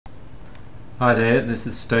Hi there, this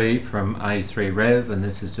is Steve from A3Rev, and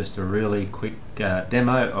this is just a really quick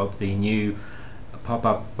demo of the new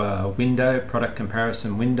pop-up window, product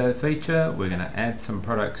comparison window feature. We're going to add some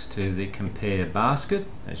products to the compare basket.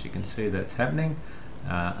 As you can see, that's happening,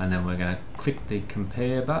 and then we're going to click the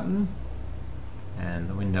compare button and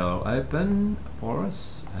the window will open for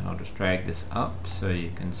us, and I'll just drag this up so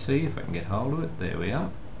you can see if I can get hold of it. There we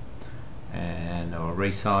are. And I'll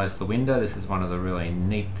resize the window. This is one of the really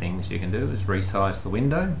neat things you can do, is resize the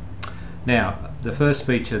window. Now, the first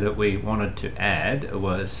feature that we wanted to add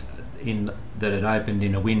was that it opened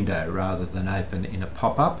in a window rather than open in a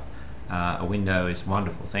pop-up. A window is a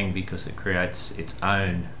wonderful thing because it creates its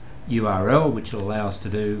own URL, which will allow us to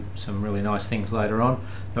do some really nice things later on.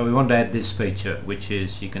 But we want to add this feature, which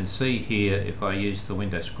is, you can see here, if I use the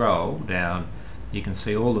window scroll down, you can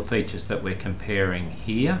see all the features that we're comparing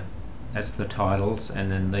here. That's the titles,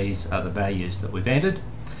 and then these are the values that we've entered.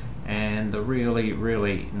 And the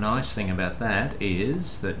really nice thing about that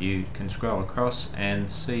is that you can scroll across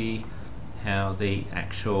and see how the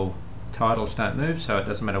actual titles don't move, so it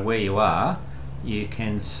doesn't matter where you are, you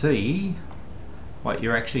can see what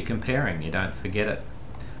you're actually comparing. You don't forget it.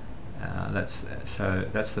 That's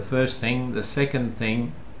the first thing. The second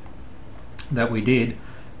thing that we did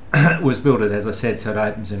was build it, as I said, so it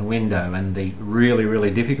opens in a window, and the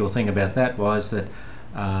really difficult thing about that was that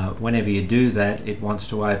whenever you do that, it wants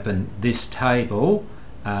to open this table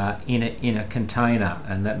in a container,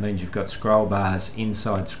 and that means you've got scroll bars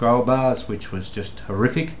inside scroll bars, which was just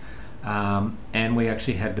horrific. And we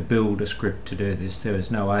actually had to build a script to do this. There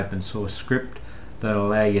is no open source script that'll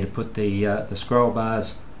allow you to put the scroll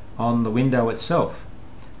bars on the window itself,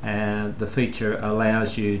 and the feature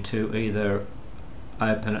allows you to either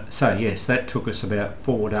open it. So yes, that took us about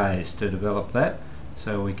 4 days to develop that,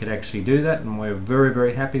 so we could actually do that, and we're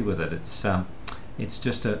very happy with it. It's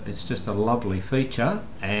just a lovely feature,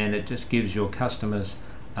 and it just gives your customers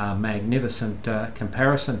a magnificent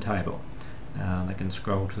comparison table. They can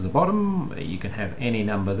scroll to the bottom. You can have any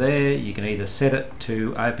number there. You can either set it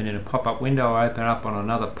to open in a pop-up window or open up on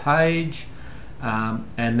another page,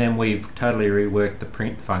 and then we've totally reworked the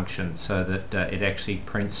print function so that it actually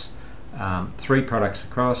prints 3 products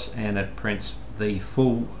across, and it prints the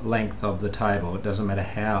full length of the table. It doesn't matter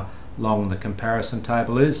how long the comparison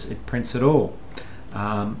table is, it prints it all.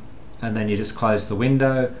 And then you just close the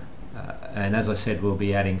window, and as I said, we'll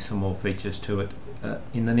be adding some more features to it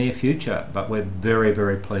in the near future, but we're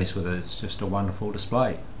very pleased with it. It's just a wonderful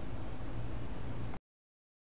display.